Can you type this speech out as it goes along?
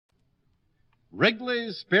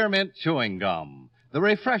Wrigley's Spearmint Chewing Gum, the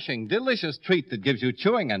refreshing, delicious treat that gives you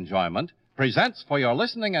chewing enjoyment, presents for your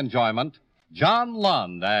listening enjoyment John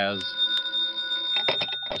Lund as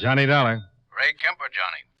Johnny Dollar. Ray Kemper,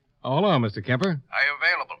 Johnny. Oh, hello, Mr. Kemper. Are you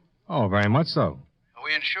available? Oh, very much so.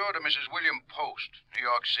 We insured a Mrs. William Post, New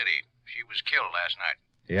York City. She was killed last night.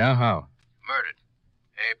 Yeah, how? Murdered.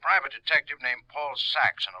 A private detective named Paul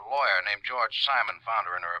Sachs and a lawyer named George Simon found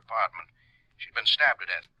her in her apartment. She'd been stabbed to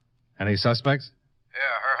death. Any suspects?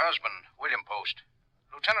 Yeah, her husband, William Post.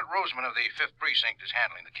 Lieutenant Roseman of the 5th Precinct is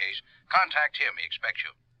handling the case. Contact him. He expects you.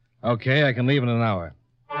 Okay, I can leave in an hour.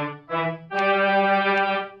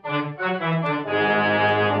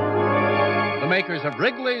 the makers of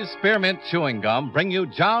Wrigley's Spearmint Chewing Gum bring you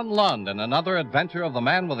John Lund in another adventure of the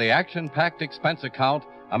man with the action-packed expense account,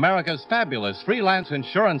 America's fabulous freelance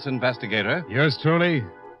insurance investigator. Yours truly,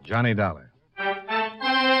 Johnny Dollar.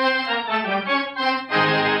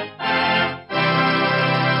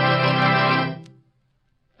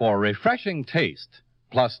 For refreshing taste,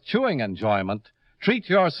 plus chewing enjoyment, treat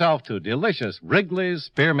yourself to delicious Wrigley's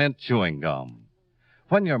Spearmint Chewing Gum.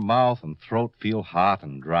 When your mouth and throat feel hot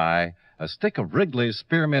and dry, a stick of Wrigley's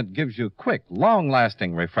Spearmint gives you quick,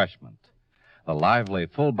 long-lasting refreshment. The lively,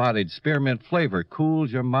 full-bodied spearmint flavor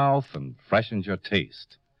cools your mouth and freshens your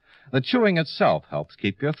taste. The chewing itself helps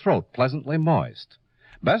keep your throat pleasantly moist.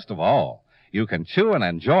 Best of all, you can chew and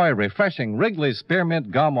enjoy refreshing Wrigley's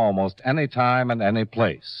Spearmint Gum almost any time and any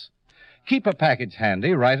place. Keep a package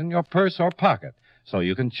handy right in your purse or pocket so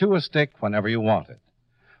you can chew a stick whenever you want it.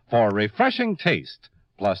 For refreshing taste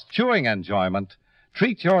plus chewing enjoyment,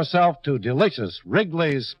 treat yourself to delicious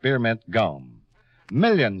Wrigley's Spearmint Gum.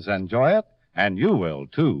 Millions enjoy it, and you will,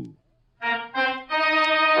 too.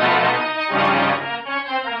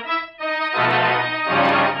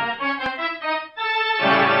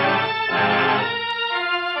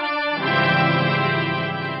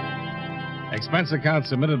 Expense account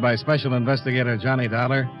submitted by Special Investigator Johnny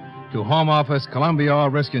Dollar to Home Office, Columbia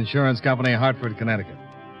All Risk Insurance Company, Hartford, Connecticut.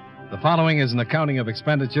 The following is an accounting of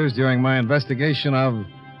expenditures during my investigation of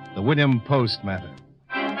the William Post matter.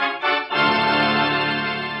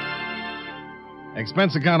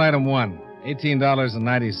 Expense account item 1,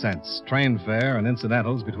 $18.90, train fare and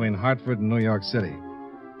incidentals between Hartford and New York City.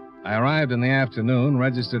 I arrived in the afternoon,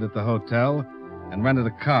 registered at the hotel, and rented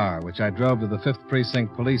a car, which I drove to the 5th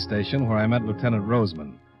Precinct Police Station, where I met Lieutenant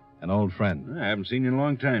Roseman, an old friend. I haven't seen you in a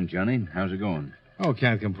long time, Johnny. How's it going? Oh,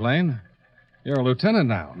 can't complain. You're a lieutenant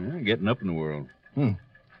now. Yeah, getting up in the world. Well,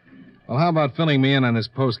 how about filling me in on this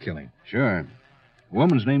Post killing? Sure. The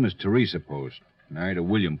woman's name is Teresa Post, married to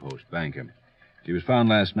William Post, banker. She was found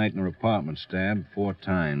last night in her apartment, stabbed 4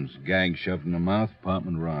 times, gag shoved in her mouth,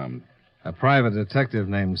 apartment robbed. A private detective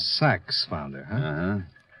named Sachs found her, huh? Uh-huh.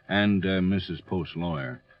 And Mrs. Post's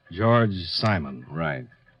lawyer. George Simon. Right.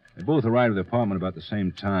 They both arrived at the apartment about the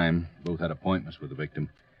same time. Both had appointments with the victim.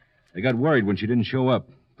 They got worried when she didn't show up.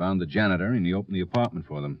 Found the janitor, and he opened the apartment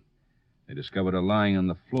for them. They discovered her lying on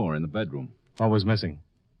the floor in the bedroom. What was missing?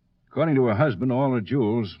 According to her husband, all her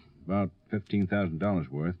jewels, about $15,000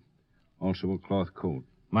 worth. Also a cloth coat.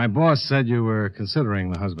 My boss said you were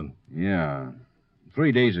considering the husband. Yeah.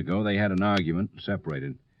 3 days ago, they had an argument and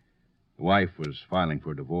separated. The wife was filing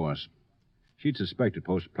for a divorce. She'd suspected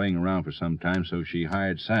Post playing around for some time, so she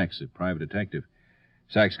hired Sachs, a private detective.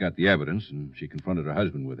 Sachs got the evidence, and she confronted her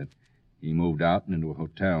husband with it. He moved out and into a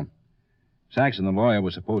hotel. Sachs and the lawyer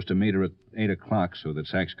were supposed to meet her at 8 o'clock so that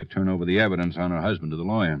Sachs could turn over the evidence on her husband to the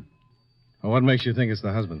lawyer. Well, what makes you think it's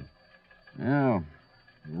the husband? Well,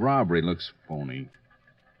 the robbery looks phony.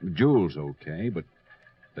 The jewels okay, but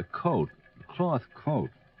the coat, the cloth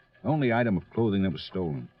coat, the only item of clothing that was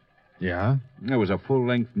stolen. Yeah? There was a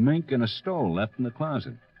full-length mink and a stole left in the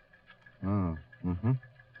closet. Oh, mm-hmm.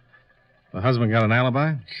 The husband got an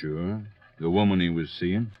alibi? Sure. The woman he was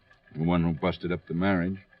seeing. The one who busted up the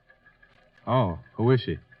marriage. Oh, who is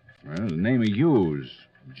she? Well, the name of Hughes.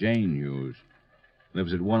 Jane Hughes.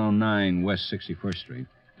 Lives at 109 West 61st Street.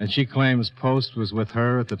 And she claims Post was with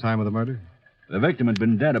her at the time of the murder? The victim had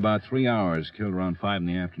been dead about 3 hours, killed around 5 in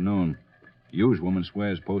the afternoon. The Hughes woman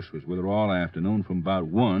swears Post was with her all afternoon from about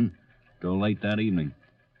 1 till late that evening.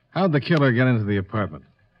 How'd the killer get into the apartment?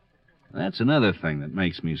 That's another thing that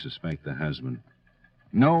makes me suspect the husband.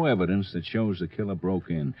 No evidence that shows the killer broke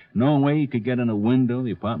in. No way he could get in a window.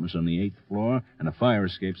 The apartment's on the 8th floor, and a fire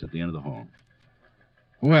escape's at the end of the hall.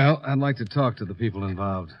 Well, I'd like to talk to the people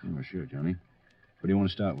involved. Oh, sure, Johnny. What do you want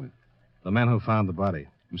to start with? The men who found the body.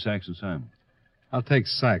 Sachs and Simon. I'll take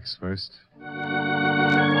Sachs first.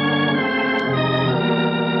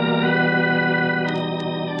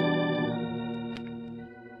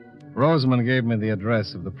 Roseman gave me the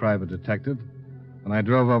address of the private detective, and I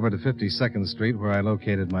drove over to 52nd Street where I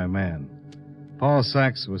located my man. Paul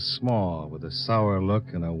Sachs was small, with a sour look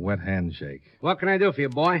and a wet handshake. What can I do for you,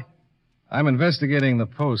 boy? I'm investigating the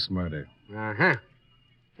Post murder. Uh-huh.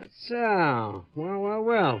 So,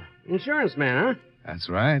 well. Insurance man, huh? That's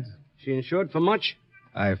right. She insured for much?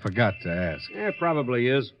 I forgot to ask. Yeah, probably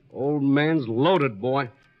is. Old man's loaded, boy.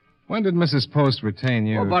 When did Mrs. Post retain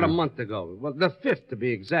you? Oh, about a month ago. Well, the 5th, to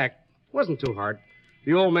be exact. Wasn't too hard.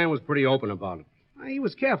 The old man was pretty open about it. He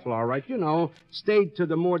was careful, all right, Stayed to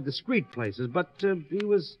the more discreet places, but he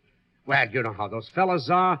was... Well, you know how those fellas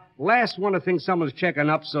are. Last one to think someone's checking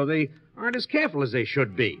up, so they aren't as careful as they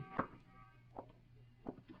should be.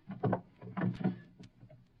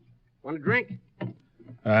 Want a drink?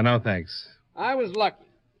 No, thanks. I was lucky.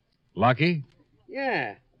 Lucky?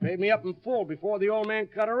 Yeah. Paid me up in full before the old man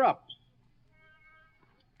cut her up.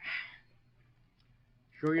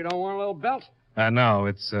 Sure you don't want a little belt? No,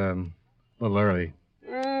 it's a little early.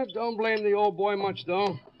 Don't blame the old boy much,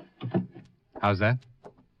 though. How's that?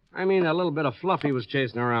 I mean, a little bit of fluff he was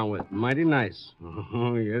chasing around with. Mighty nice.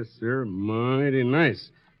 Oh, yes, sir. Mighty nice.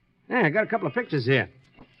 Yeah, I got a couple of pictures here.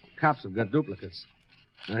 Cops have got duplicates.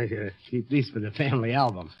 I keep these for the family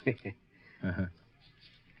album. Uh-huh.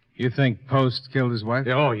 You think Post killed his wife?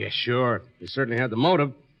 Oh, yeah, sure. He certainly had the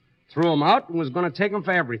motive. Threw him out and was going to take him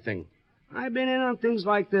for everything. I've been in on things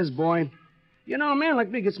like this, boy. A man like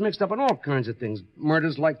me gets mixed up in all kinds of things.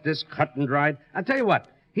 Murders like this, cut and dried. I tell you what,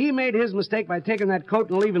 he made his mistake by taking that coat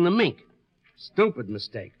and leaving the mink. Stupid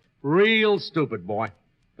mistake. Real stupid, boy.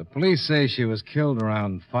 The police say she was killed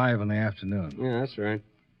around 5 in the afternoon. Yeah, that's right.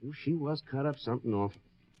 Oh, she was cut up something awful.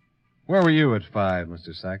 Where were you at 5,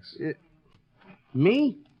 Mr. Sachs?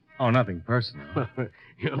 Me? Oh, nothing personal.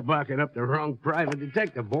 You're barking up the wrong private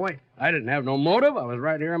detective, boy. I didn't have no motive. I was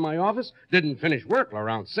right here in my office. Didn't finish work till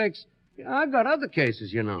around 6. I've got other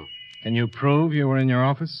cases, Can you prove you were in your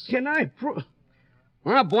office? Can I prove?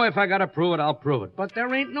 Well, boy, if I gotta prove it, I'll prove it. But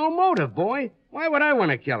there ain't no motive, boy. Why would I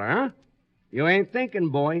want to kill her, huh? You ain't thinking,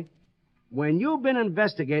 boy. When you've been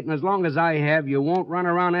investigating as long as I have, you won't run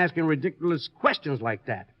around asking ridiculous questions like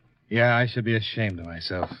that. Yeah, I should be ashamed of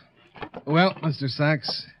myself. Well, Mr.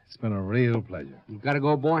 Sachs, it's been a real pleasure. You gotta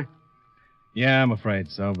go, boy? Yeah, I'm afraid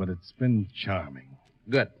so, but it's been charming.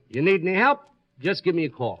 Good. You need any help? Just give me a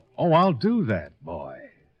call. Oh, I'll do that, boy.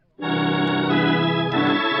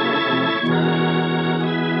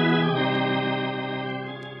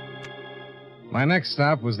 My next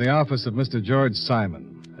stop was the office of Mr. George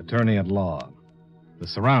Simon, attorney at law. The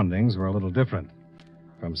surroundings were a little different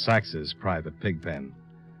from Sachs's private pig pen.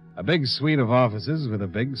 A big suite of offices with a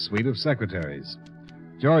big suite of secretaries.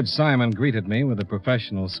 George Simon greeted me with a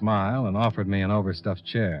professional smile and offered me an overstuffed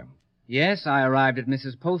chair. Yes, I arrived at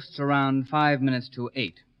Mrs. Post's around 5 minutes to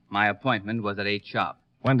 8. My appointment was at 8 sharp.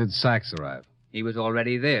 When did Sachs arrive? He was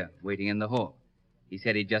already there, waiting in the hall. He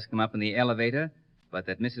said he'd just come up in the elevator, but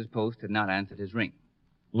that Mrs. Post had not answered his ring.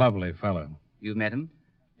 Lovely fellow. You met him?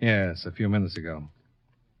 Yes, a few minutes ago.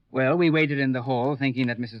 Well, we waited in the hall, thinking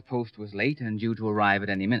that Mrs. Post was late and due to arrive at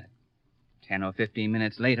any minute. 10 or 15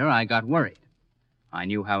 minutes later, I got worried. I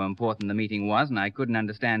knew how important the meeting was, and I couldn't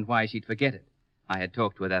understand why she'd forget it. I had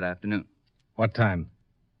talked to her that afternoon. What time?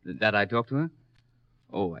 That I talked to her?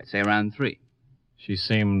 Oh, I'd say around 3. She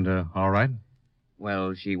seemed all right?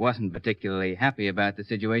 Well, she wasn't particularly happy about the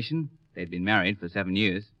situation. They'd been married for 7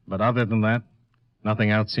 years. But other than that,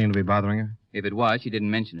 nothing else seemed to be bothering her? If it was, she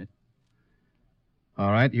didn't mention it.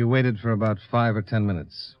 All right, you waited for about 5 or 10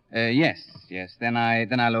 minutes. Yes. Then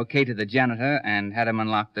I located the janitor and had him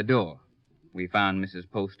unlock the door. We found Mrs.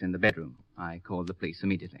 Post in the bedroom. I called the police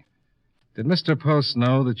immediately. Did Mr. Post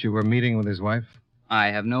know that you were meeting with his wife? I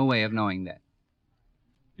have no way of knowing that.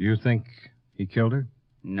 Do you think he killed her?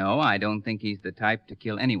 No, I don't think he's the type to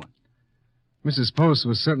kill anyone. Mrs. Post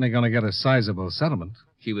was certainly going to get a sizable settlement.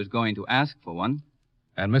 She was going to ask for one.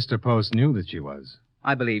 And Mr. Post knew that she was.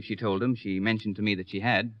 I believe she told him. She mentioned to me that she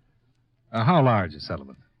had. How large a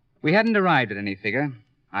settlement? We hadn't arrived at any figure.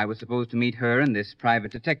 I was supposed to meet her and this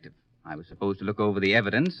private detective. I was supposed to look over the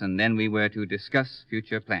evidence, and then we were to discuss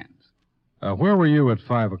future plans. Where were you at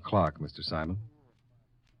 5 o'clock, Mr. Simon?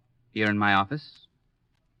 Here in my office.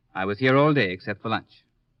 I was here all day except for lunch.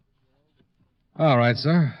 All right,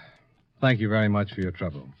 sir. Thank you very much for your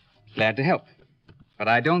trouble. Glad to help. But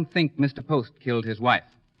I don't think Mr. Post killed his wife.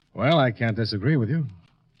 Well, I can't disagree with you.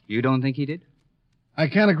 You don't think he did? I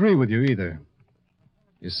can't agree with you either.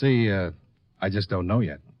 You see, I just don't know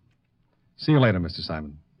yet. See you later, Mr.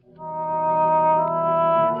 Simon.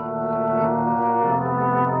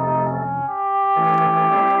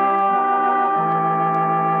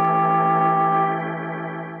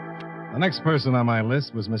 The next person on my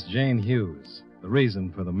list was Miss Jane Hughes. the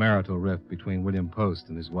reason for the marital rift between William Post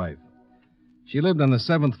and his wife. She lived on the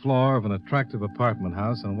 7th floor of an attractive apartment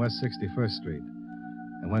house on West 61st Street.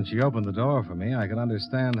 And when she opened the door for me, I could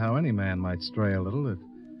understand how any man might stray a little if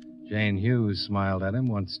Jane Hughes smiled at him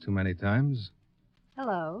once too many times.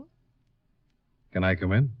 Hello. Can I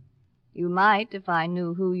come in? You might if I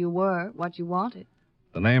knew who you were, what you wanted.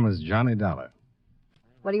 The name is Johnny Dollar.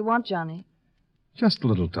 What do you want, Johnny? Just a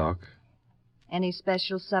little talk. Any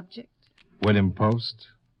special subject? William Post.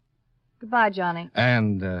 Goodbye, Johnny.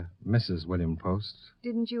 And Mrs. William Post.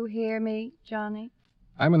 Didn't you hear me, Johnny?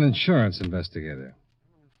 I'm an insurance investigator.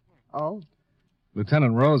 Oh.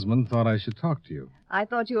 Lieutenant Roseman thought I should talk to you. I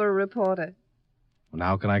thought you were a reporter. Well,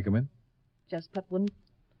 now can I come in? Just put one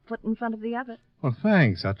foot in front of the other. Well,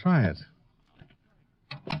 thanks. I'll try it.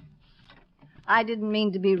 I didn't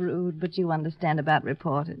mean to be rude, but you understand about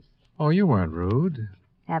reporters. Oh, you weren't rude.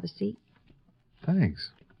 Have a seat. Thanks.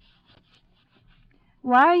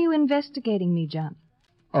 Why are you investigating me, John?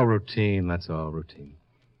 Oh, routine. That's all, routine.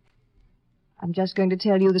 I'm just going to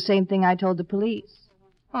tell you the same thing I told the police.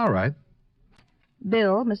 All right.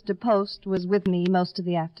 Bill, Mr. Post, was with me most of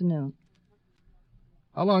the afternoon.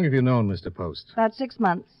 How long have you known Mr. Post? About 6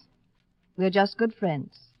 months. We're just good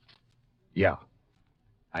friends. Yeah,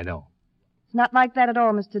 I know. It's not like that at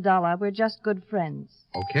all, Mr. Dollar. We're just good friends.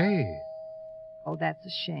 Okay. Oh, that's a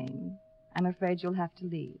shame. I'm afraid you'll have to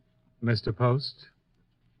leave. Mr. Post?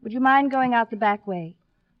 Would you mind going out the back way?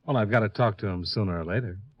 Well, I've got to talk to him sooner or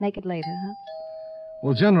later. Make it later, huh?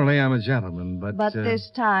 Well, generally, I'm a gentleman, but... But this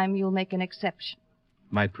time, you'll make an exception.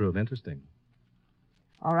 Might prove interesting.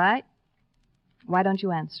 All right. Why don't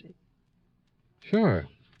you answer it? Sure.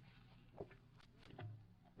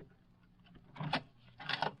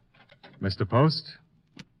 Mr. Post?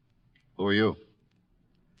 Who are you?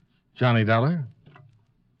 Johnny Dollar?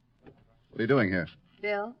 What are you doing here?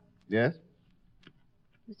 Bill, Yes?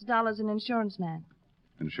 Mr. Dollar's an insurance man.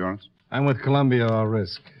 Insurance? I'm with Columbia All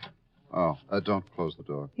Risk. Oh, don't close the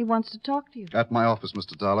door. He wants to talk to you. At my office,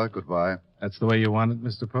 Mr. Dollar. Goodbye. That's the way you want it,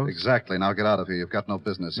 Mr. Post? Exactly. Now get out of here. You've got no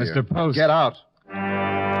business here. Mr. Post. Get out.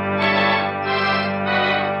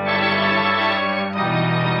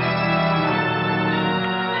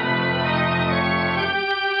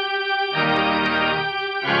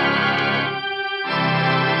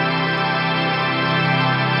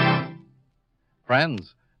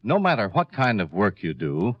 Friends, no matter what kind of work you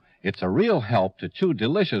do, it's a real help to chew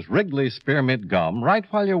delicious Wrigley's Spearmint Gum right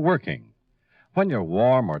while you're working. When you're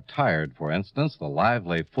warm or tired, for instance, the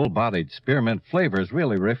lively, full-bodied spearmint flavor is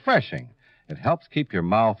really refreshing. It helps keep your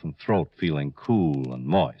mouth and throat feeling cool and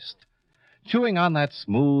moist. Chewing on that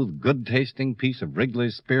smooth, good-tasting piece of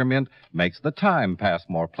Wrigley's Spearmint makes the time pass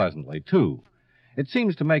more pleasantly, too. It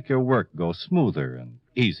seems to make your work go smoother and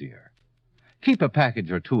easier. Keep a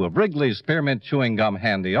package or two of Wrigley's Spearmint Chewing Gum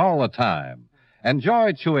handy all the time.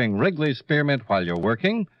 Enjoy chewing Wrigley's Spearmint while you're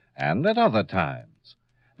working and at other times.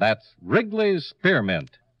 That's Wrigley's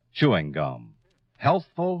Spearmint Chewing Gum.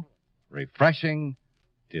 Healthful, refreshing,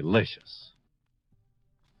 delicious.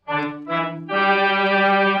 And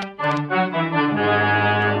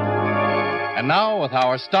now, with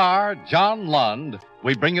our star, John Lund,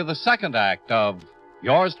 we bring you the second act of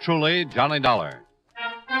Yours Truly, Johnny Dollar.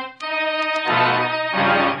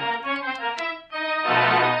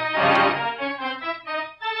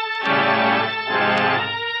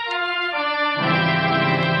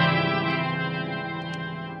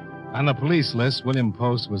 On the police list, William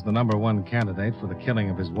Post was the #1 candidate for the killing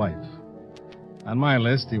of his wife. On my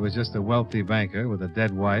list, he was just a wealthy banker with a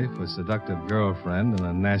dead wife, a seductive girlfriend, and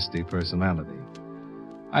a nasty personality.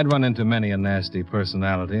 I'd run into many a nasty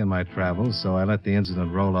personality in my travels, so I let the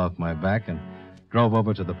incident roll off my back and drove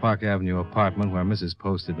over to the Park Avenue apartment where Mrs.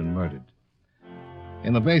 Post had been murdered.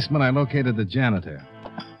 In the basement, I located the janitor,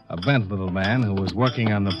 a bent little man who was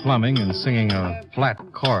working on the plumbing and singing a flat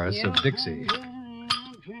chorus of Dixie.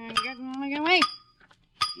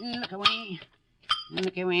 Look away.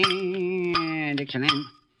 Look away, Dixieland.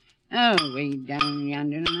 Oh, way down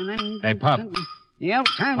yonder. Hey, Pop. The old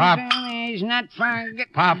time Pop. is not far.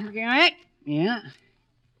 Pop. Yeah.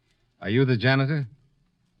 Are you the janitor?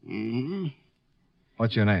 Uh-huh.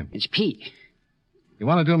 What's your name? It's Pete. You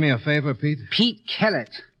want to do me a favor, Pete? Pete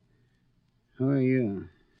Kellett. Who are you?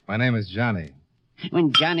 My name is Johnny.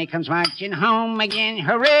 When Johnny comes marching home again,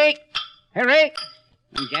 hooray! Hooray!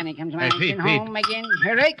 When Johnny comes marching Pete, home again,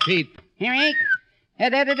 hooray! Pete. Hooray!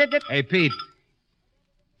 Hey, Pete.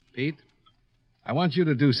 Pete, I want you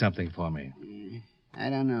to do something for me. I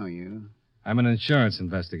don't know you. I'm an insurance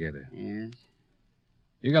investigator. Yes?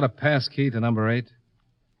 You got a pass key to number 8?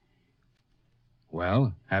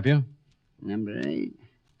 Well, have you? Number 8?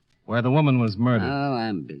 where the woman was murdered. Oh,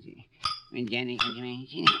 I'm busy. When Johnny comes home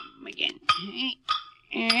again.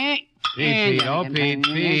 Pete, oh, Pete.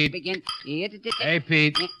 Hey,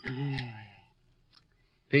 Pete.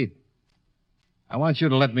 Pete, I want you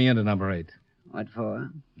to let me into number 8. What for?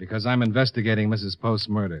 Because I'm investigating Mrs. Post's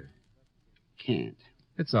murder. Can't.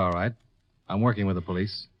 It's all right. I'm working with the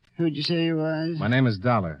police. Who'd you say you was? My name is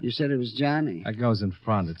Dollar. You said it was Johnny. That goes in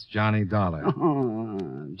front. It's Johnny Dollar.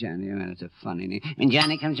 Oh, Johnny, that's a funny name. When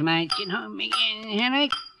Johnny comes marching home again,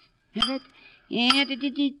 Henrik. There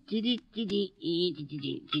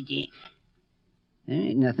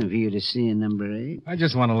ain't nothing for you to see in number 8. I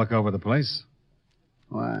just want to look over the place.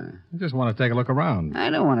 Why? I just want to take a look around.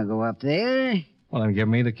 I don't want to go up there. Well, then give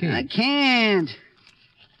me the key. I can't.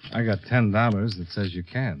 I got $10 that says you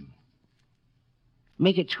can.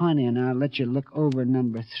 Make it 20, and I'll let you look over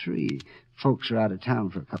number 3. Folks are out of town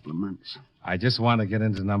for a couple of months. I just want to get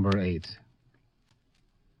into number 8.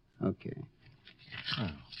 Okay. Oh,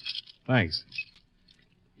 thanks.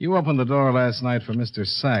 You opened the door last night for Mr.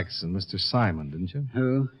 Sachs and Mr. Simon, didn't you?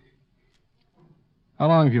 Who? How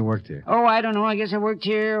long have you worked here? Oh, I don't know. I guess I worked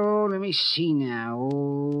here. Oh, let me see now.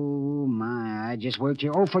 Oh, my. I just worked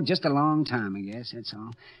here. Oh, for just a long time, I guess. That's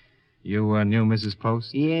all. You knew Mrs.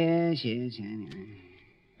 Post? Yes, I know.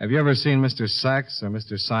 Have you ever seen Mr. Sachs or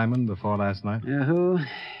Mr. Simon before last night? Who?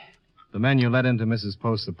 The men you let into Mrs.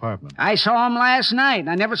 Post's apartment. I saw him last night.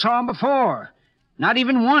 I never saw him before. Not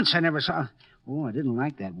even once I never saw. Oh, I didn't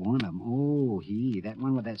like that one of them. Oh, that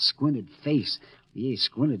one with that squinted face. He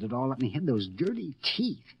squinted it all up, and he had those dirty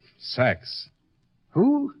teeth. Sachs.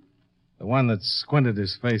 Who? The one that squinted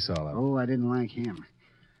his face all up. Oh, I didn't like him.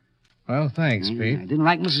 Well, thanks, Pete. I didn't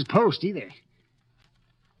like Mrs. Post either.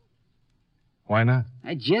 Why not?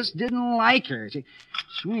 I just didn't like her. Sweet,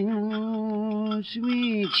 oh,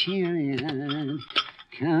 sweet chariot,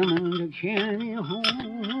 coming to carry me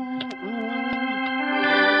home.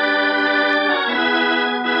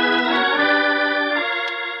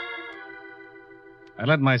 I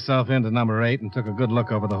let myself into number 8 and took a good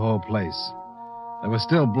look over the whole place. There was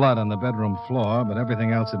still blood on the bedroom floor, but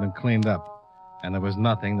everything else had been cleaned up, and there was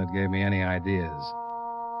nothing that gave me any ideas.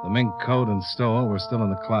 The mink coat and stole were still in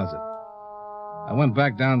the closet. I went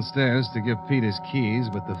back downstairs to give Pete his keys,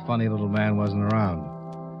 but the funny little man wasn't around.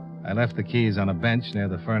 I left the keys on a bench near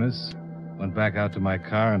the furnace, went back out to my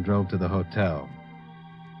car, and drove to the hotel.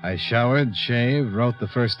 I showered, shaved, wrote the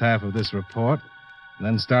first half of this report, and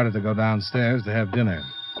then started to go downstairs to have dinner.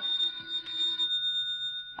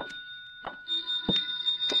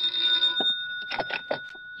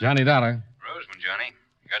 Johnny Dollar. Roseman, Johnny.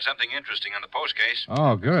 You got something interesting on the post case.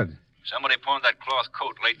 Oh, good. Somebody pawned that cloth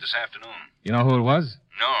coat late this afternoon. You know who it was?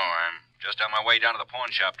 No, I'm just on my way down to the pawn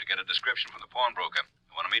shop to get a description from the pawnbroker.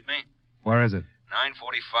 You want to meet me? Where is it?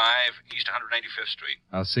 945 East 185th Street.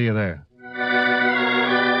 I'll see you there.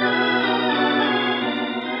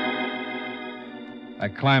 I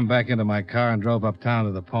climbed back into my car and drove uptown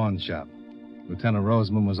to the pawn shop. Lieutenant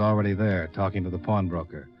Roseman was already there, talking to the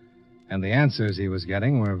pawnbroker. And the answers he was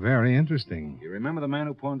getting were very interesting. You remember the man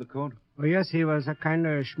who pawned the coat? Oh, yes, he was a kind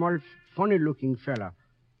of small, funny-looking fella.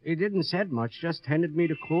 He didn't say much, just handed me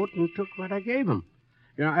the coat and took what I gave him.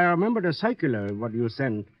 You know, I remember the circular, what you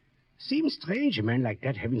sent. Seems strange, a man like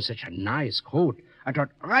that having such a nice coat. I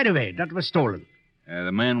thought right away that was stolen.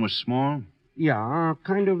 The man was small? Yeah,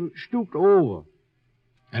 kind of stooped over.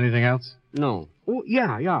 Anything else? No. Oh,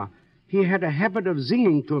 yeah. He had a habit of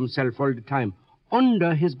singing to himself all the time,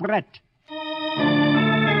 under his breath.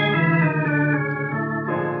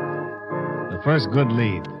 The first good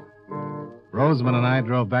lead. Roseman and I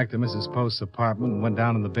drove back to Mrs. Post's apartment and went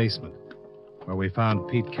down in the basement, where we found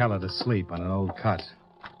Pete Keller asleep on an old cot.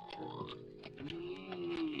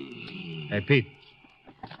 Hey, Pete.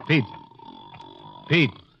 Pete.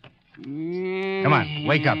 Come on,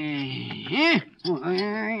 wake up. Oh,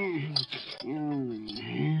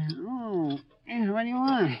 what do you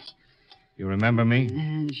want? You remember me?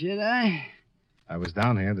 Should I? I was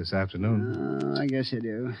down here this afternoon. I guess I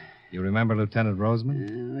do. You remember Lieutenant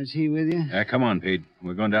Roseman? Was he with you? Come on, Pete.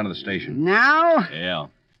 We're going down to the station. Now? Yeah.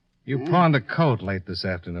 You pawned a coat late this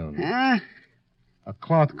afternoon. Huh? A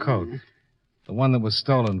cloth coat. The one that was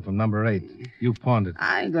stolen from number 8. You pawned it.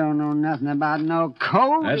 I don't know nothing about no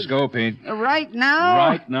coat. Let's go, Pete. Right now?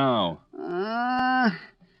 Right now.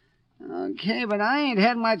 Okay, but I ain't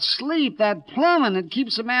had much sleep. That plumbing, it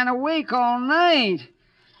keeps a man awake all night.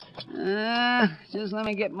 Just let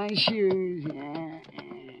me get my shoes.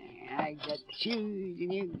 I got shoes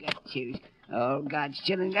and you got shoes. Oh, God's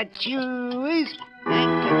children got shoes.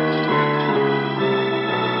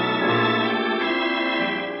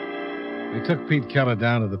 We took Pete Keller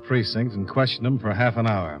down to the precinct and questioned him for half an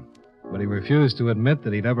hour. but he refused to admit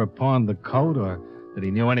that he'd ever pawned the coat or that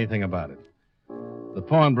he knew anything about it. The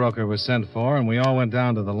pawnbroker was sent for, and we all went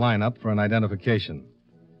down to the lineup for an identification.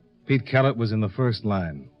 Pete Kellett was in the first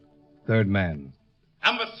line, third man.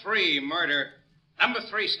 Number 3, murder. Number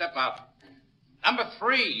 3, step out. Number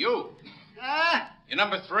 3, you. Huh? You're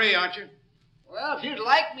number 3, aren't you? Well, if you'd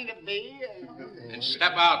like me to be. Then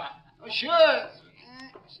step out. Oh, sure.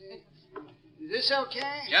 Is this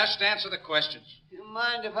okay? Just answer the questions. You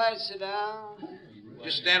mind if I sit down?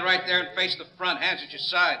 Just stand right there and face the front, hands at your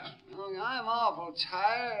sides. Oh, I'm awful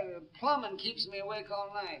tired. Plumbing keeps me awake all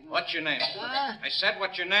night. What's your name? Huh? I said,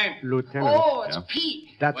 what's your name? Lieutenant. Oh, it's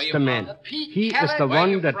Pete. That's Where you the from? man. Pete He is Kellett? the Where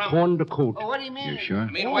you one that from? pawned the coat. Oh, what do you mean? You sure? I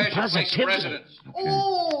mean, where's your place of positively. residence?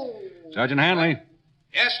 Oh. Sergeant Hanley,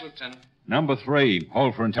 Yes, Lieutenant. number 3,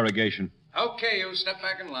 hold for interrogation. Okay, you step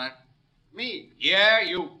back in line. Me? Yeah,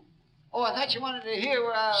 you. Oh, I thought you wanted to hear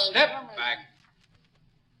where I was. Step from. back.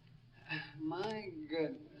 My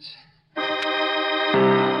goodness.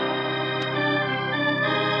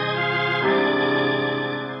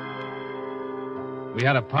 We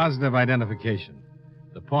had a positive identification.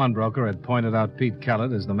 The pawnbroker had pointed out Pete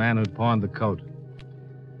Kellett as the man who'd pawned the coat.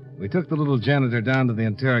 We took the little janitor down to the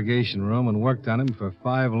interrogation room and worked on him for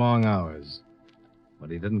 5 long hours. But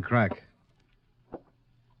he didn't crack.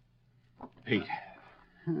 Pete,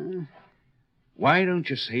 why don't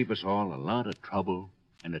you save us all a lot of trouble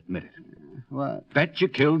and admit it? What? Bet you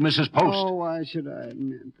killed Mrs. Post. Oh, why should I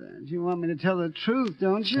admit that? You want me to tell the truth,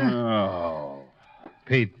 don't you? Oh.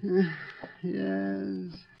 Pete,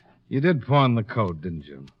 Yes. you did pawn the coat, didn't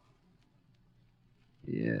you?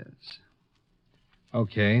 Yes.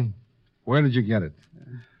 Okay. Where did you get it?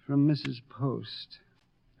 From Mrs. Post.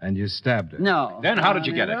 And you stabbed her. No. Then how did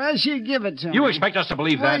you get it? Well, she give it to me. You expect us to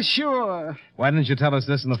believe Why, that? sure. Why didn't you tell us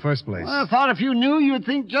this in the first place? Well, I thought if you knew, you'd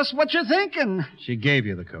think just what you're thinking. She gave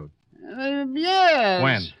you the coat. Yes.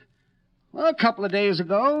 When? Well, a couple of days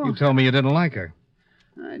ago. You told me you didn't like her.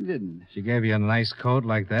 I didn't. She gave you a nice coat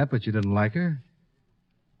like that, but you didn't like her?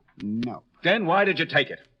 No. Then why did you take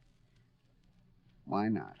it? Why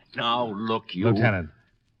not? Now, look, you... Lieutenant,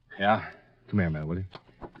 Yeah? come here a minute, will you?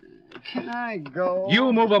 Can I go?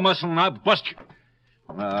 You move a muscle and I'll bust you.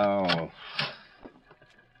 Oh.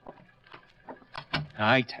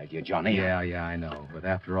 I tell you, Johnny. Yeah, I know. But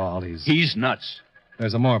after all, He's nuts.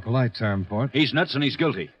 There's a more polite term for it. He's nuts and he's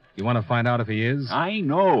guilty. You want to find out if he is? I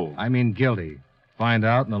know. I mean guilty. Find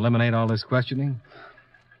out and eliminate all this questioning?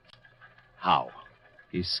 How?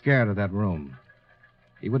 He's scared of that room.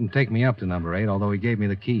 He wouldn't take me up to number 8, although he gave me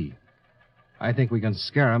the key. I think we can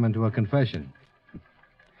scare him into a confession.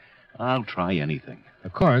 I'll try anything.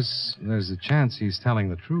 Of course, there's a chance he's telling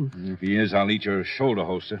the truth. If he is, I'll eat your shoulder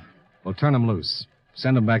holster. We'll turn him loose.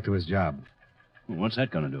 Send him back to his job. What's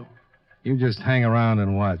that going to do? You just hang around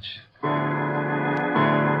and watch.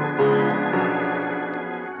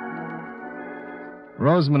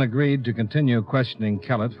 Roseman agreed to continue questioning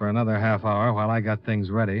Kellett for another half hour while I got things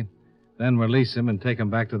ready, then release him and take him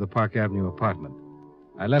back to the Park Avenue apartment.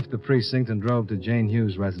 I left the precinct and drove to Jane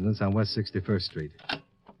Hughes' residence on West 61st Street.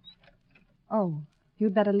 Oh,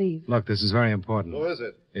 you'd better leave. Look, this is very important. Who is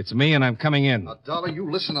it? It's me, and I'm coming in. Now, Dollar, you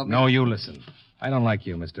listen to me. No, you listen. I don't like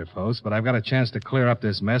you, Mr. Post, but I've got a chance to clear up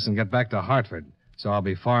this mess and get back to Hartford, so I'll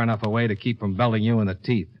be far enough away to keep from belting you in the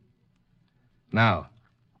teeth. Now,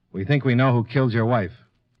 we think we know who killed your wife.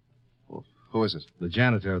 Well, who is it? The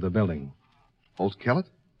janitor of the building. Holt Kellett?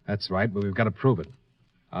 That's right, but we've got to prove it.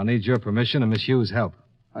 I'll need your permission and Miss Hughes' help.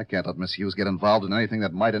 I can't let Miss Hughes get involved in anything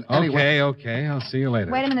that might in any way... Okay. I'll see you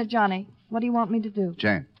later. Wait a minute, Johnny. What do you want me to do?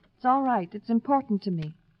 Jane, It's all right. It's important to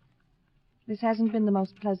me. This hasn't been the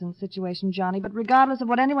most pleasant situation, Johnny, but regardless of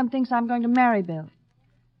what anyone thinks, I'm going to marry Bill.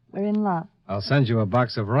 We're in love. I'll send you a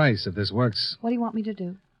box of rice if this works. What do you want me to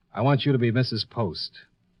do? I want you to be Mrs. Post.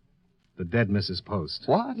 The dead Mrs. Post.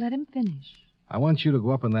 what? Let him finish. I want you to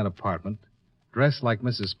go up in that apartment, dress like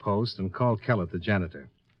Mrs. Post, and call Kellett, the janitor.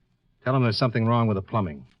 Tell him there's something wrong with the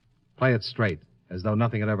plumbing. Play it straight, as though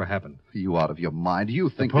nothing had ever happened. Are you out of your mind? You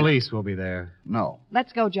The think... police will be there. No.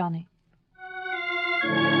 Let's go, Johnny.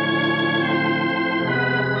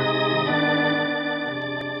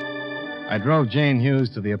 I drove Jane Hughes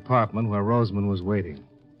to the apartment where Roseman was waiting.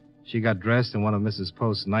 She got dressed in one of Mrs.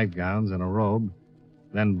 Post's nightgowns and a robe,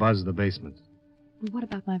 then buzzed the basement. Well, what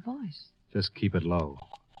about my voice? Just keep it low.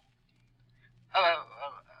 Hello.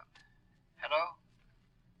 Hello?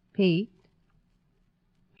 Pete,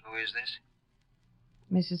 Who is this?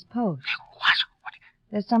 Mrs. Post. What?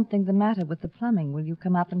 There's something the matter with the plumbing. Will you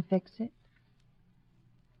come up and fix it?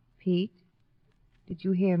 Pete, did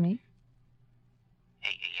you hear me?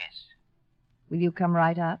 Yes. Will you come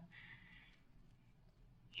right up?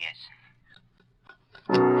 Yes.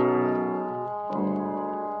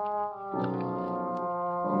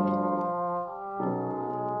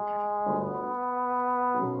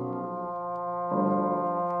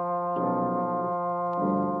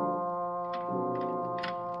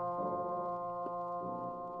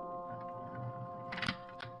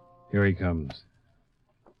 Here he comes.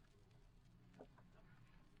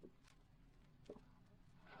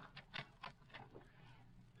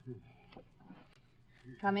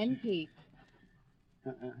 Come in, Pete.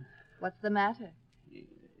 What's the matter?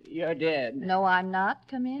 You're dead. No, I'm not.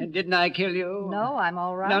 Come in. Didn't I kill you? No, I'm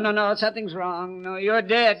all right. No, something's wrong. No, you're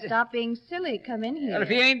dead. Stop being silly. Come in here. Well, if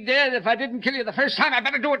he ain't dead, if I didn't kill you the first time, I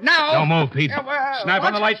better do it now. Don't move, Pete. Snap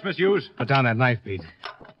on the lights, Miss Hughes. Put down that knife, Pete.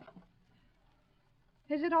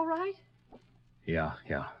 Is it all right? Yeah.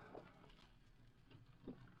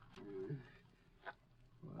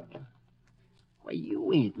 Why,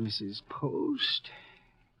 you ain't Mrs. Post.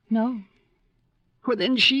 No. Well,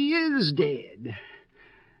 then she is dead.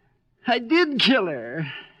 I did kill her.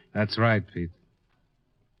 That's right, Pete.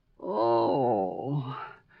 Oh,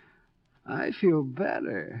 I feel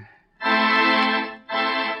better.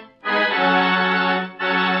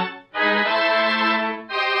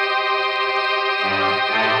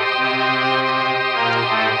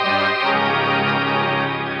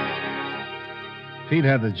 Pete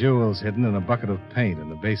had the jewels hidden in a bucket of paint in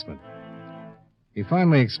the basement. He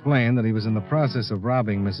finally explained that he was in the process of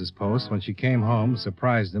robbing Mrs. Post when she came home,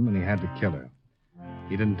 surprised him, and he had to kill her.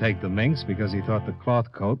 He didn't take the minx because he thought the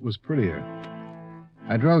cloth coat was prettier.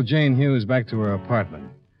 I drove Jane Hughes back to her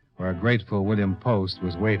apartment, where a grateful William Post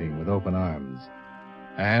was waiting with open arms.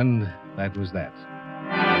 And that was that.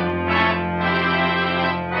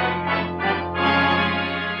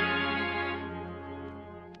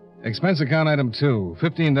 Expense account item 2,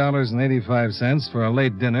 $15.85 for a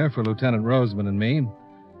late dinner for Lieutenant Roseman and me,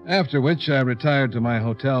 after which I retired to my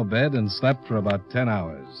hotel bed and slept for about 10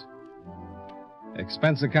 hours.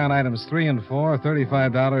 Expense account items 3 and 4,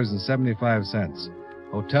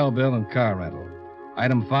 $35.75, hotel bill and car rental.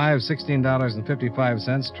 Item 5,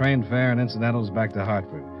 $16.55, train fare and incidentals back to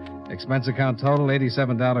Hartford. Expense account total,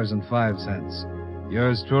 $87.05.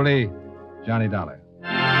 Yours truly, Johnny Dollar.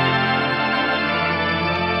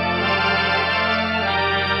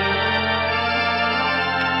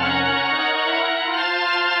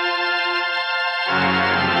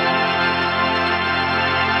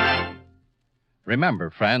 Remember,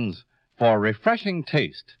 friends, for refreshing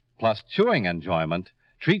taste plus chewing enjoyment,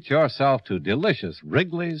 treat yourself to delicious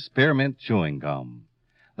Wrigley's Spearmint Chewing Gum.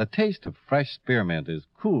 The taste of fresh spearmint is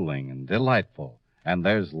cooling and delightful, and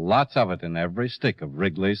there's lots of it in every stick of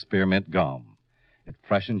Wrigley's Spearmint Gum. It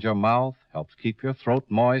freshens your mouth, helps keep your throat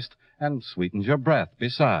moist, and sweetens your breath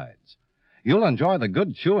besides. You'll enjoy the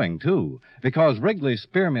good chewing, too, because Wrigley's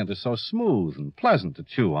Spearmint is so smooth and pleasant to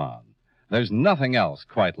chew on. There's nothing else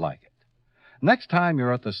quite like it. Next time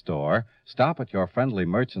you're at the store, stop at your friendly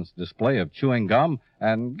merchant's display of chewing gum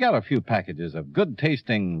and get a few packages of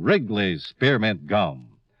good-tasting Wrigley's Spearmint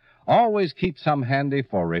Gum. Always keep some handy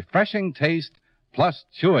for refreshing taste plus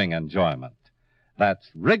chewing enjoyment.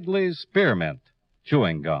 That's Wrigley's Spearmint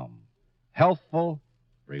Chewing Gum. Healthful,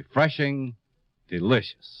 refreshing,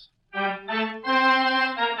 delicious.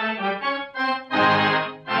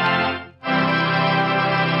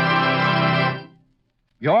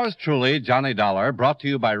 Yours truly, Johnny Dollar, brought to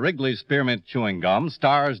you by Wrigley's Spearmint Chewing Gum,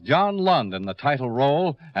 stars John Lund in the title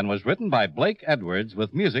role and was written by Blake Edwards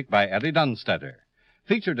with music by Eddie Dunstetter.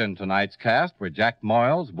 Featured in tonight's cast were Jack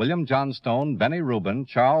Moyles, William Johnstone, Benny Rubin,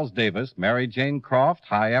 Charles Davis, Mary Jane Croft,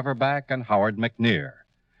 Hy Everback, and Howard McNear.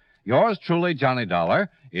 Yours truly, Johnny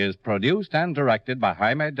Dollar, is produced and directed by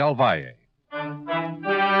Jaime Del Valle.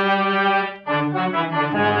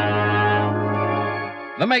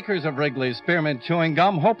 The makers of Wrigley's Spearmint Chewing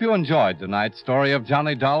Gum hope you enjoyed tonight's story of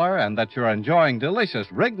Johnny Dollar and that you're enjoying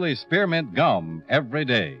delicious Wrigley's Spearmint Gum every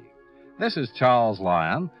day. This is Charles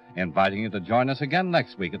Lyon, inviting you to join us again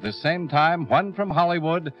next week at the same time when from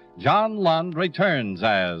Hollywood, John Lund returns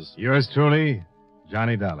as... Yours truly,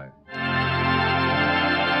 Johnny Dollar.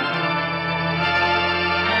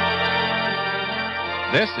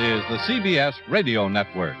 This is the CBS Radio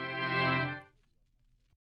Network.